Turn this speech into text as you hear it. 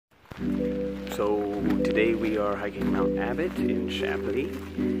So today we are hiking Mount Abbott in Shapleigh,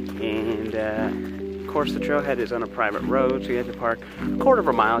 and of course the trailhead is on a private road, so you have to park a quarter of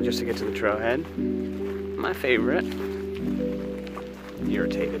a mile just to get to the trailhead. My favorite.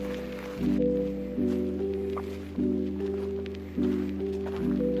 Irritated.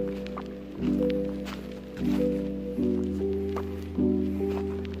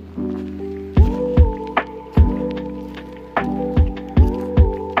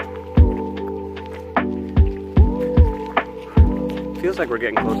 Feels like we're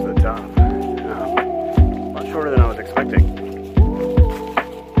getting close to the top. A lot shorter than I was expecting.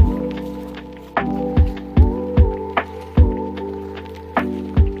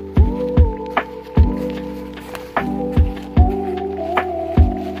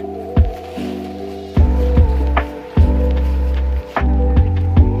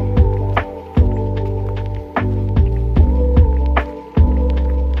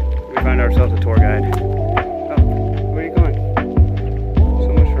 We find ourselves a tour guide.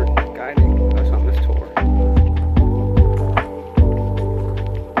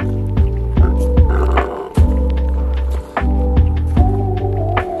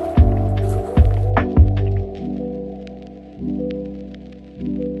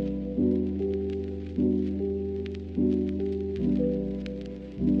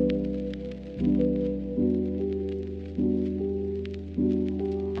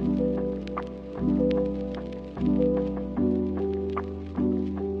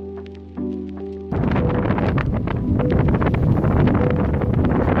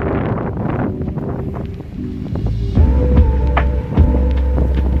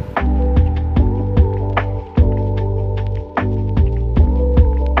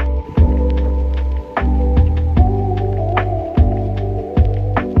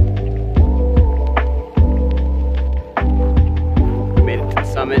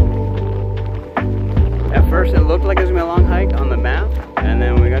 At first it looked like it was going to be a long hike on the map, and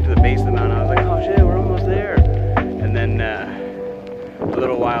then when we got to the base of the mountain I was like, oh shit, we're almost there. And then a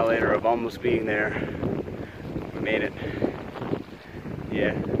little while later of almost being there, we made it.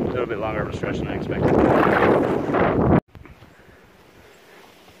 Yeah, a little bit longer of a stretch than I expected.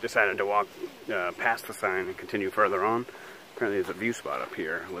 Decided to walk past the sign and continue further on. Apparently there's a view spot up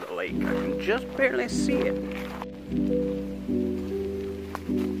here with a lake. I can just barely see it.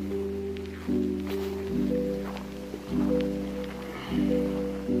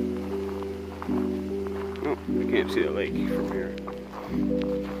 Oh, I can't see the lake from here.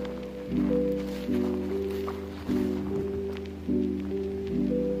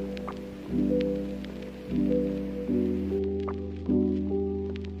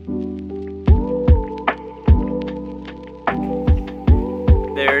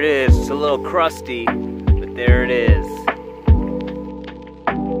 There it is. It's a little crusty, but there it is.